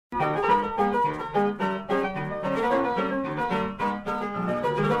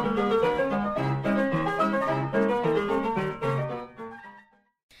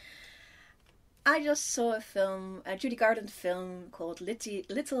just saw a film, a Judy Garland film called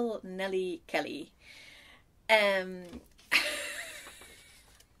Little Nelly Kelly. Peanut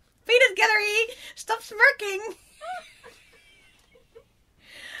Gallery, stop smirking.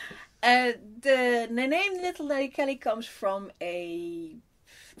 The name Little Nelly Kelly comes from a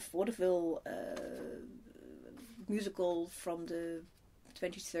vaudeville musical from the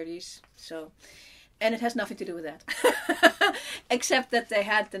 20s, 30s. So, and it has nothing to do with that, except that they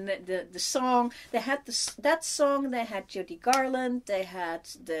had the song. They had that song. They had Judy Garland. They had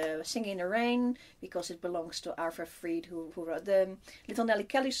the Singing in the Rain because it belongs to Arwen Freed, who wrote the Little Nelly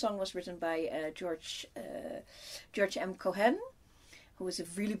Kelly song. Was written by George M. Cohen, who was a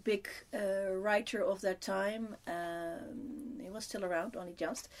really big writer of that time. He was still around, only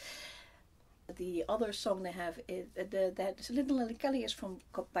just. The other song they have is Little Nelly Kelly is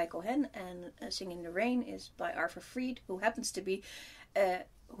by Cohen, and Singing in the Rain is by Arwen Freed, who happened to be a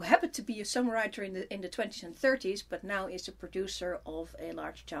songwriter in the 20s and 30s, but now is a producer of a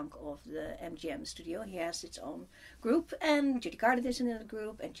large chunk of the MGM studio. He has its own group, and Judy Garland is in that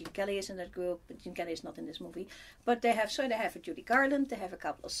group, and Gene Kelly is in that group. But Gene Kelly is not in this movie, but they have a Judy Garland. They have a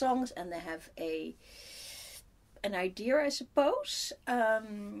couple of songs, and they have an idea, I suppose,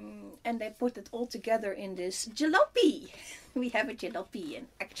 and they put it all together in this jalopy. We have a jalopy, an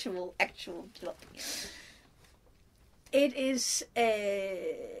actual jalopy. It is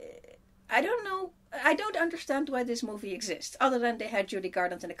I don't know. I don't understand why this movie exists, other than they had Judy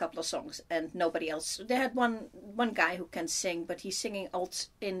Garland and a couple of songs and nobody else. They had one guy who can sing, but he's singing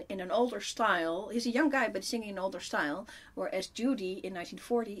in an older style. He's a young guy, but singing in an older style, whereas Judy in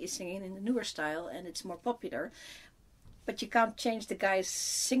 1940 is singing in a newer style and it's more popular. But you can't change the guy's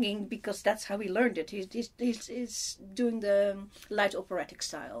singing because that's how he learned it. He's doing the light operatic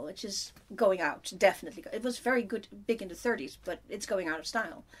style, which is going out, definitely. It was very good, big in the 30s, but it's going out of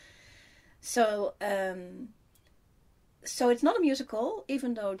style. So it's not a musical,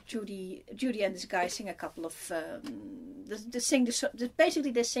 even though Judy and this guy sing a couple of they sing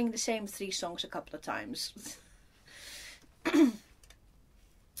the same 3 songs a couple of times,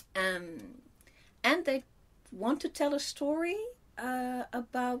 and they want to tell a story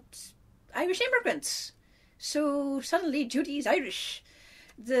about Irish immigrants. So suddenly Judy is Irish.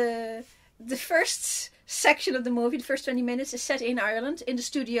 The first section of the movie, the first 20 minutes, is set in Ireland, in the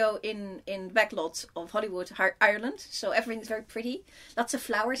studio in backlot of Hollywood, Ireland. So everything's very pretty. Lots of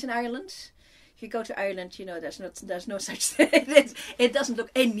flowers in Ireland. If you go to Ireland, you know there's no such thing. It doesn't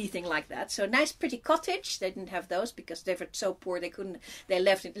look anything like that. So nice, pretty cottage. They didn't have those because they were so poor they couldn't. They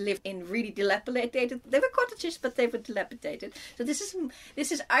lived in really dilapidated. They were cottages, but they were dilapidated. So this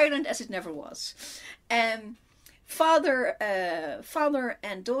is Ireland as it never was. Father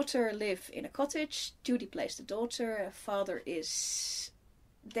and daughter live in a cottage. Judy plays the daughter. Father is...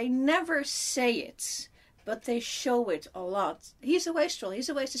 They never say it, but they show it a lot. He's a wastrel. He's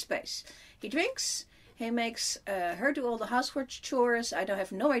a waste of space. He drinks. He makes her do all the housework chores. I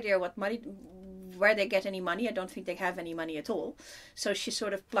have no idea where they get any money. I don't think they have any money at all. So she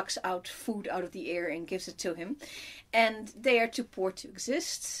sort of plucks out food out of the air and gives it to him. And they are too poor to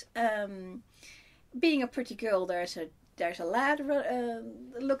exist. Being a pretty girl, there's a lad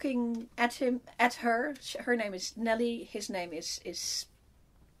looking at her. Her name is Nellie. His name is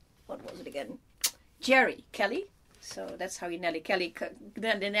what was it again? Jerry Kelly. So that's how the Nellie Kelly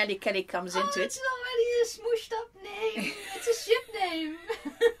comes into it. It's already a smooshed up name. It's a ship name.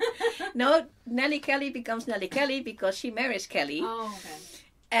 No, Nellie Kelly becomes Nellie Kelly because she marries Kelly. Oh, okay.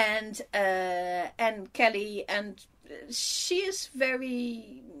 And Kelly, and she is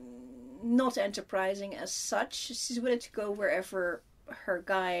very not enterprising as such. She's willing to go wherever her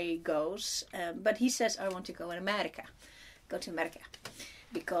guy goes, but he says, I want to go to America,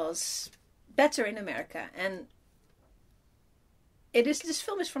 because better in America. And this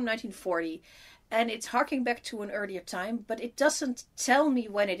film is from 1940, and it's harking back to an earlier time, but it doesn't tell me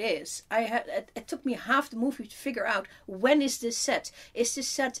when it is. It took me half the movie to figure out, when is this set? Is this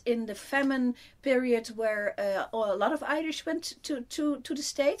set in the famine period where a lot of Irish went to the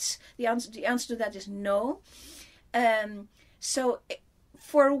States? The answer to that is no. So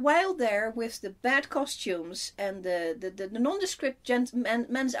for a while there, with the bad costumes and the nondescript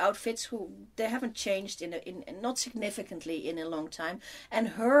men's outfits, who they haven't changed in not significantly in a long time, and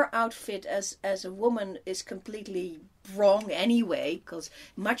her outfit as a woman is completely wrong anyway, because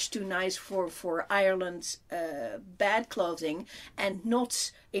much too nice for Ireland's bad clothing, and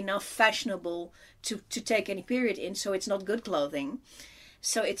not enough fashionable to take any period in, so it's not good clothing.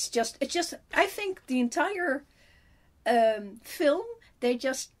 So it's just I think the entire film, they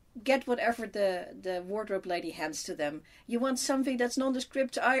just get whatever the wardrobe lady hands to them. You want something that's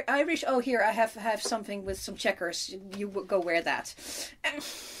nondescript Irish? Oh, here, I have something with some checkers. You go wear that.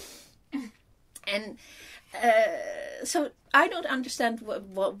 And so I don't understand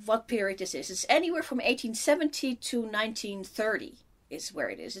what period this is. It's anywhere from 1870 to 1930 is where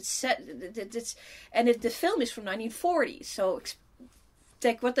it is. It's set. The film is from 1940. So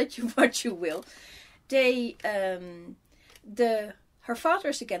take what you will. Her father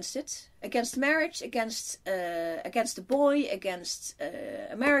is against it, against marriage, against the boy, against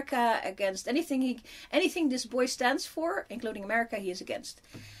America, against anything this boy stands for, including America, he is against.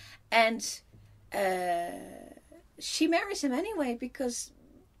 And she marries him anyway because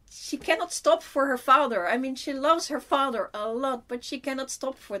she cannot stop for her father. I mean, she loves her father a lot, but she cannot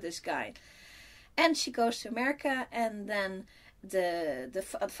stop for this guy. And she goes to America, and then the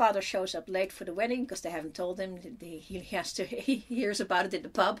father shows up late for the wedding because they haven't told him. He hears about it in the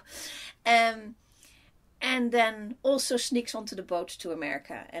pub, and then also sneaks onto the boat to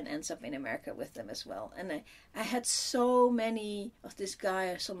America and ends up in America with them as well. And I had so many of this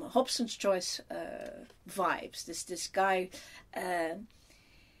guy, some Hobson's Choice vibes. This guy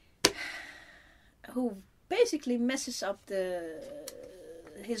who basically messes up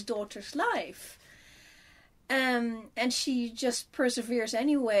his daughter's life. And she just perseveres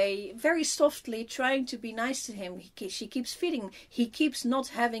anyway, very softly, trying to be nice to him. She keeps feeding. He keeps not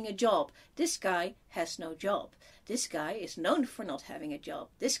having a job. This guy has no job. This guy is known for not having a job.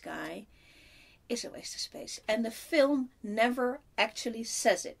 This guy is a waste of space. And the film never actually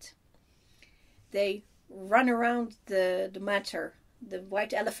says it. They run around the matter, the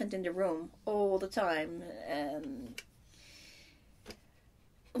white elephant in the room, all the time.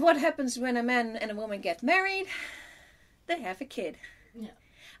 What happens when a man and a woman get married? They have a kid. Yeah.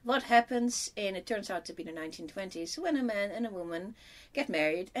 What happens it turns out to be the 1920s, when a man and a woman get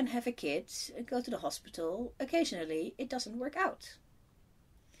married and have a kid, go to the hospital, occasionally it doesn't work out.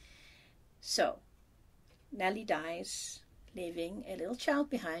 So, Nellie dies, leaving a little child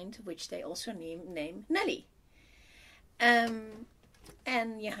behind, which they also name Nellie.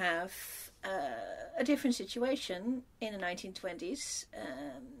 And you have a different situation in the 1920s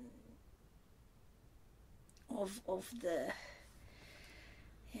of the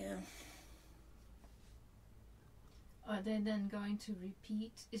Are they then going to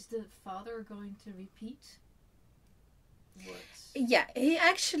repeat? Is the father going to repeat? Yeah, he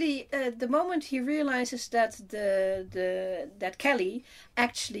actually the moment he realizes that that Kelly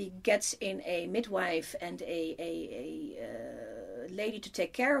actually gets in a midwife and a lady to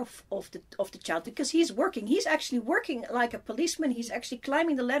take care of the child, because he's actually working like a policeman. He's actually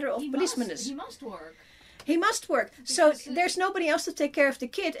climbing the ladder of policemaness. He must work. He must work. So there's nobody else to take care of the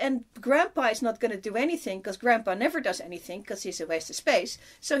kid, and Grandpa is not going to do anything because Grandpa never does anything because he's a waste of space.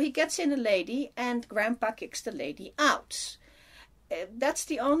 So he gets in a lady, and Grandpa kicks the lady out. That's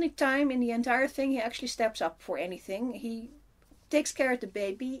the only time in the entire thing he actually steps up for anything. He takes care of the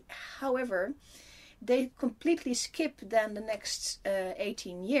baby. However, they completely skip then the next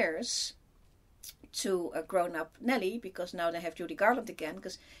 18 years to a grown-up Nellie, because now they have Judy Garland again,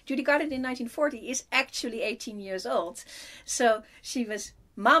 because Judy Garland in 1940 is actually 18 years old. So she was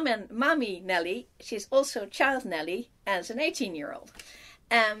Mommy Nellie. She's also child-Nellie as an 18-year-old.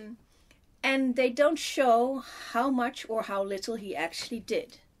 And they don't show how much or how little he actually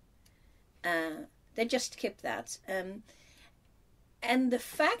did. They just skip that. And the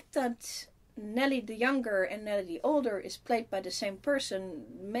fact that Nellie the younger and Nellie the older is played by the same person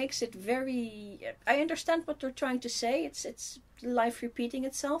makes it very... I understand what they're trying to say. It's life repeating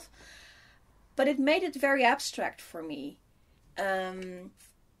itself. But it made it very abstract for me.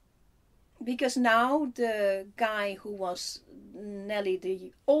 Because now the guy who was Nellie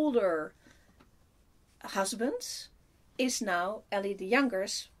the older husband is now Nellie the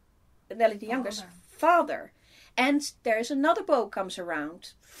younger's father. And there's another beau comes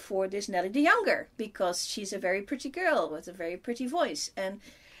around for this Nellie the younger, because she's a very pretty girl with a very pretty voice.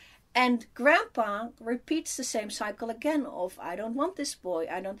 And Grandpa repeats the same cycle again of, I don't want this boy,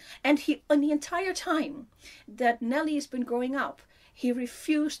 And he, on the entire time that Nellie has been growing up, he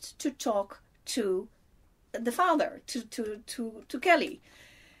refused to talk to the father, to Kelly.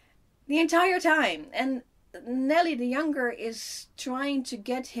 The entire time. And Nellie the younger is trying to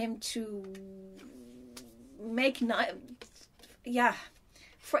get him to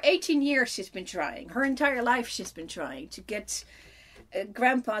for 18 years she's been trying. Her entire life she's been trying to get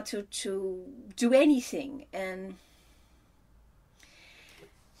Grandpa to do anything. And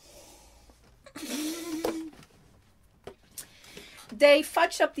they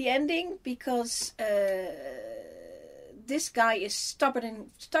fudged up the ending because this guy is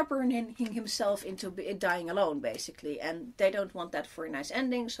stubborning himself into dying alone, basically, and they don't want that for a nice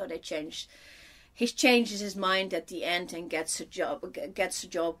ending, so they he changes his mind at the end and gets a job,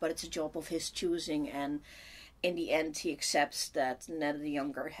 but it's a job of his choosing, and in the end he accepts that Ned the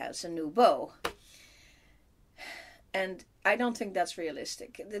Younger has a new beau. And I don't think that's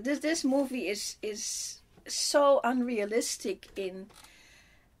realistic. This movie is so unrealistic in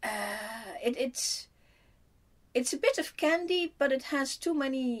it's a bit of candy, but it has too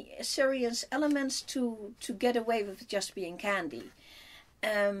many serious elements to get away with just being candy.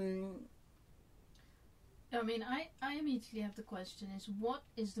 I mean, I immediately have the question is, what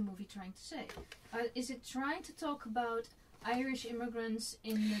is the movie trying to say? Is it trying to talk about Irish immigrants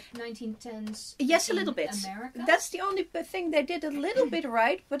in the 1910s? Yes, a little bit. America? That's the only thing they did a little bit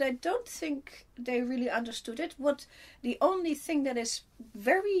right, but I don't think they really understood it. The only thing that is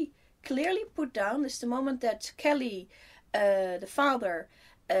very clearly put down is the moment that Kelly, the father,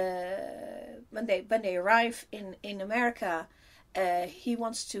 when they arrive in America, he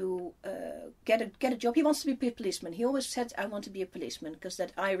wants to get a job. He wants to be a policeman. He always said, "I want to be a policeman," because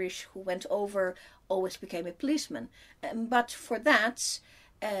that Irish who went over always became a policeman. But for that,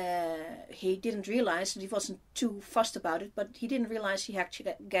 he didn't realize, and he wasn't too fussed about it, but he didn't realize he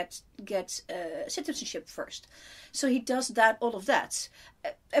actually gets citizenship first. So he does all of that.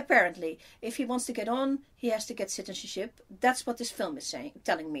 Apparently, if he wants to get on, he has to get citizenship. That's what this film is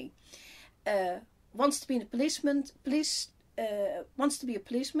telling me. Wants to be a policeman. Wants to be a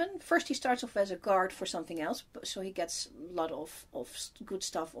policeman. First he starts off as a guard for something else, so he gets a lot of good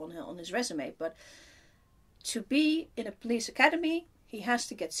stuff on his resume. But to be in a police academy, he has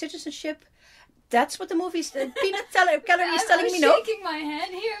to get citizenship. That's what the movie's Peanut Gallery is telling me. No, I'm shaking my head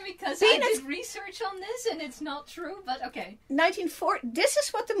here because I did research on this and it's not true, but okay. 1940. This is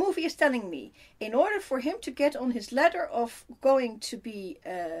what the movie is telling me. In order for him to get on his ladder of going to be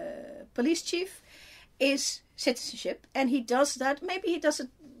police chief, is citizenship, and he does that. Maybe he does it.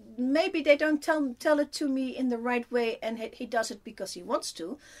 Maybe they don't tell it to me in the right way, and he does it because he wants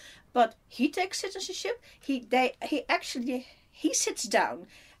to. But he takes citizenship. He sits down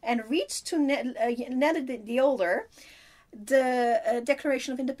and reads to Nellie the Older the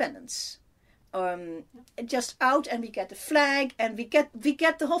Declaration of Independence. Just out, and we get the flag, and we get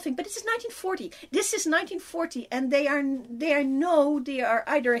the whole thing. But this is 1940. This is 1940, and they are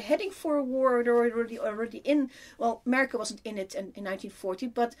either heading for a war or already in. Well, America wasn't in it in 1940,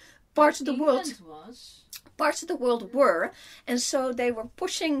 but parts of the world were, and so they were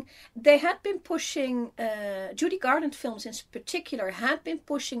pushing. They had been pushing. Judy Garland films, in particular, had been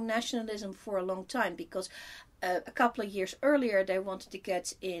pushing nationalism for a long time, because a couple of years earlier they wanted to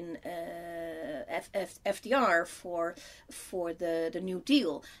get in FDR for the New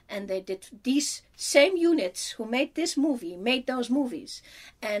Deal, and they did. These same units who made this movie made those movies,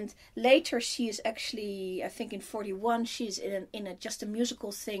 and later she is actually, I think in 41, she's in just a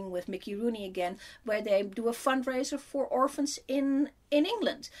musical thing with Mickey Rooney again, where they do a fundraiser for orphans in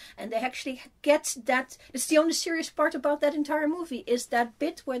England, and they actually get that. It's the only serious part about that entire movie, is that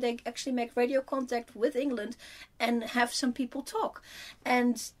bit where they actually make radio contact with England and have some people talk,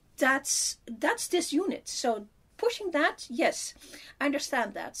 and that's this unit. So pushing that, yes, I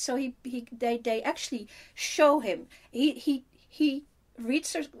understand that. So they actually show him. He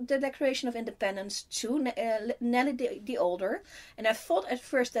reads the Declaration of Independence to Nellie the Older, and I thought at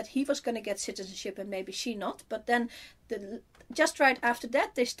first that he was going to get citizenship and maybe she not, but then just right after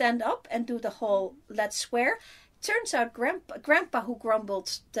that they stand up and do the whole let's swear. Turns out Grandpa, who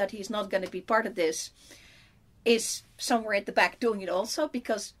grumbled that he's not going to be part of this, is somewhere at the back doing it also,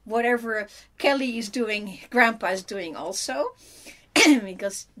 because whatever Kelly is doing, Grandpa is doing also,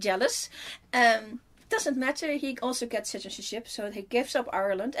 because jealous. Doesn't matter. He also gets citizenship, so he gives up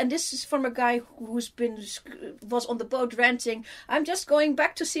Ireland. And this is from a guy was on the boat ranting, "I'm just going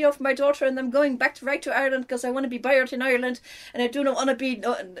back to see off my daughter, and I'm going back right to Ireland because I want to be buried in Ireland, and I do not want to be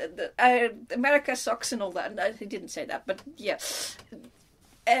America sucks," and all that. And he didn't say that, but yeah.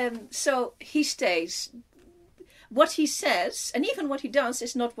 So he stays. What he says, and even what he does,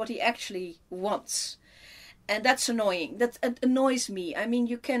 is not what he actually wants. And that's annoying. That annoys me. I mean,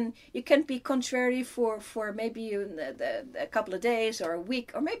 you can be contrary for maybe a couple of days or a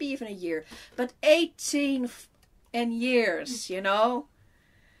week or maybe even a year, but 18 years, you know.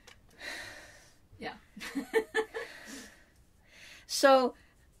 Yeah. So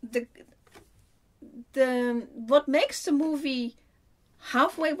the what makes the movie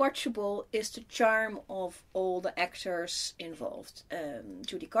halfway watchable is the charm of all the actors involved.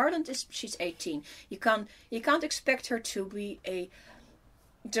 Judy Garland she's 18. You can't expect her to be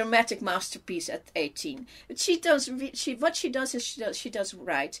dramatic masterpiece at 18. But what she does is she does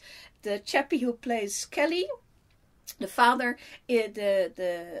right. The chappie who plays Kelly, the father,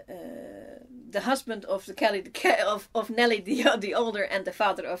 the husband of the Kelly, of Nellie the older, and the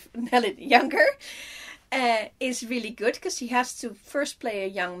father of Nellie the younger, is really good because he has to first play a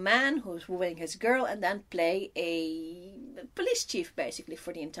young man who's wooing his girl, and then play a police chief basically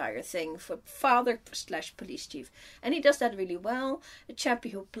for the entire thing, for father/police chief, and he does that really well. The chappie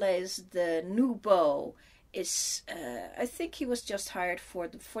who plays the new beau is, I think he was just hired for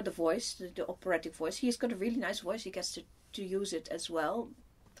the voice, the operatic voice. He's got a really nice voice. He gets to use it as well.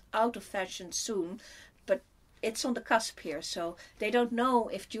 Out of fashion soon, but it's on the cusp here, so they don't know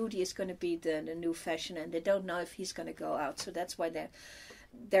if Judy is going to be the new fashion, and they don't know if he's going to go out. So that's why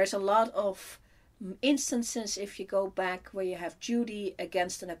there's a lot of instances, if you go back, where you have Judy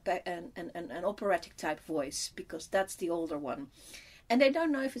against an operatic type voice, because that's the older one. And they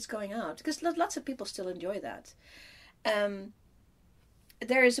don't know if it's going out, because lots of people still enjoy that.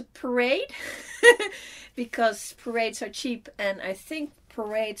 There is a parade, because parades are cheap, and I think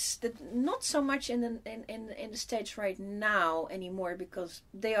parades not so much in the States right now anymore, because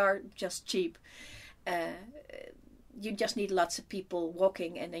they are just cheap. You just need lots of people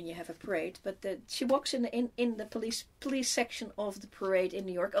walking, and then you have a parade. But she walks in the police section of the parade in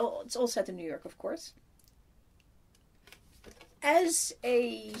New York. Oh, it's all set in New York, of course. As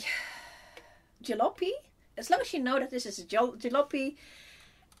a jalopy, as long as you know that this is a jalopy,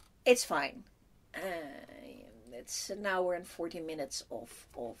 it's fine. It's an hour and 40 minutes of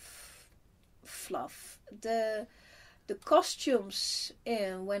fluff. The costumes,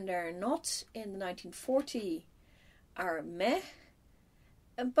 when they're not in the 1940, are meh.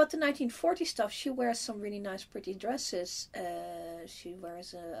 But the 1940 stuff, she wears some really nice, pretty dresses. She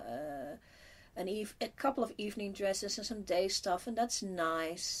wears a couple of evening dresses and some day stuff, and that's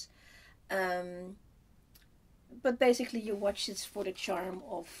nice. But basically, you watch this for the charm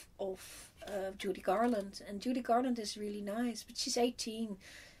of Judy Garland, and Judy Garland is really nice, but she's 18,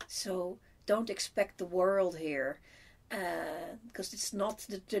 so don't expect the world here, because it's not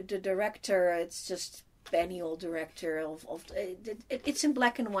the director. It's just any old director it's in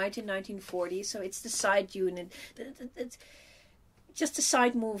black and white in 1940, so it's the side unit. It's just a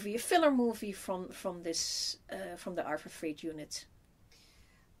side movie, a filler movie from the Arthur Freed unit.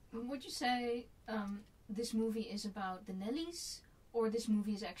 Would you say this movie is about the Nellies, or this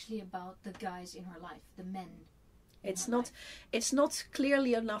movie is actually about the guys in her life, the men? It's not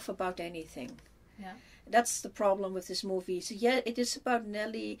clearly enough about anything. Yeah. That's the problem with this movie. So yeah, it is about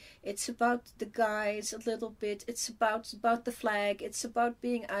Nellie. It's about the guys a little bit. It's about the flag. It's about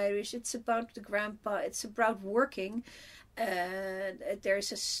being Irish. It's about the grandpa. It's about working.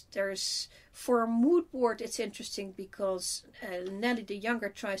 There's for a mood board. It's interesting because Nellie the younger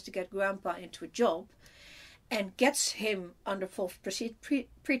tries to get grandpa into a job, and gets him under false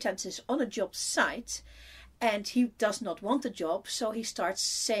pretenses on a job site. And he does not want the job, so he starts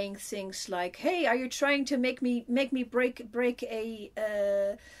saying things like, "Hey, are you trying to make me break a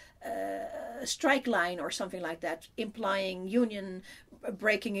strike line or something like that?" Implying union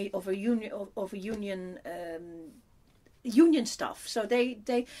breaking of a union stuff. So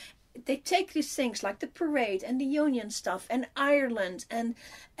they take these things like the parade and the union stuff and Ireland and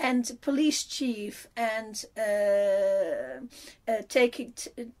police chief and taking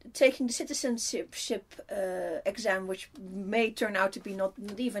the citizenship exam, which may turn out to be not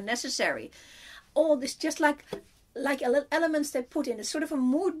even necessary. All this just like elements they put in. It's sort of a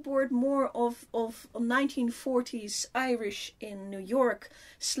mood board more of 1940s Irish in New York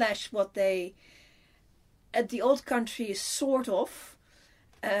 / what they at the old country is sort of.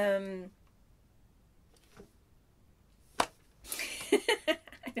 I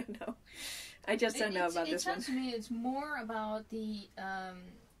don't know. I just don't know about this one. It sounds to me it's more about the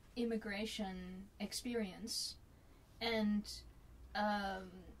immigration experience, and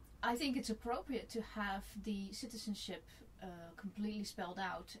I think it's appropriate to have the citizenship completely spelled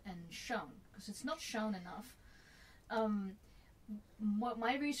out and shown, because it's not shown enough. What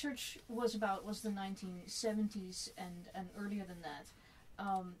my research was about was the 1970s and earlier than that.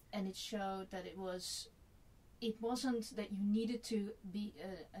 And it showed that it wasn't that you needed to be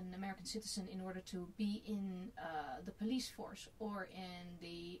an American citizen in order to be in the police force or in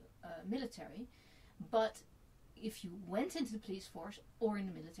the military, but if you went into the police force or in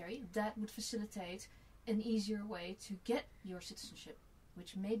the military, that would facilitate an easier way to get your citizenship,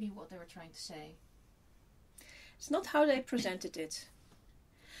 which may be what they were trying to say. It's not how they presented it.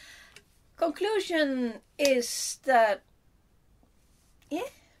 Conclusion is that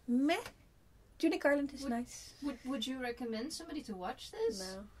meh. Judy Garland is nice. Would you recommend somebody to watch this?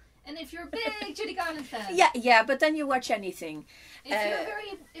 No. And if you're a big Judy Garland fan, yeah, but then you watch anything.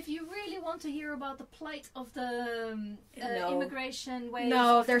 If you really want to hear about the plight of the immigration wave,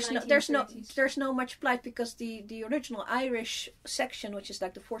 there's no much plight, because the original Irish section, which is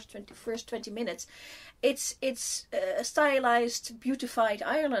like the first 20 minutes, it's a stylized, beautified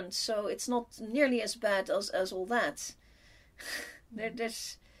Ireland, so it's not nearly as bad as all that.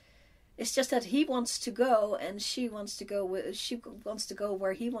 It's just that he wants to go, and she wants to go where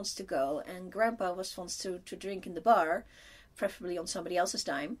he wants to go, and Grandpa wants to drink in the bar, preferably on somebody else's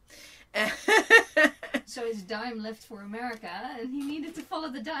dime. So his dime left for America, and he needed to follow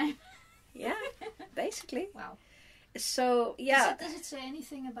the dime. Yeah, basically. Wow. So yeah. Does it say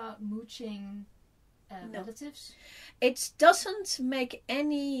anything about mooching relatives? It doesn't make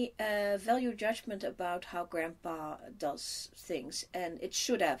any value judgment about how Grandpa does things, and it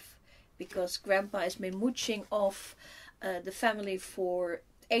should have. Because Grandpa has been mooching off the family for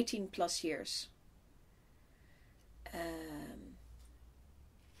 18 plus years.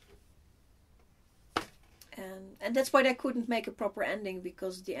 And that's why they couldn't make a proper ending,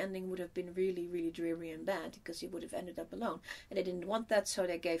 because the ending would have been really, really dreary and bad, because he would have ended up alone. And they didn't want that, so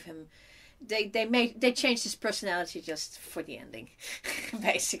they gave him... They changed his personality just for the ending,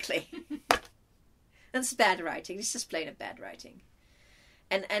 basically. That's bad writing. This is plain bad writing.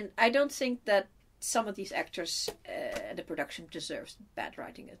 And I don't think that some of these actors and the production deserves bad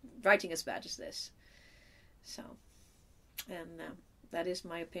writing as bad as this. So, and that is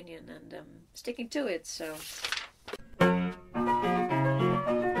my opinion, and sticking to it. So.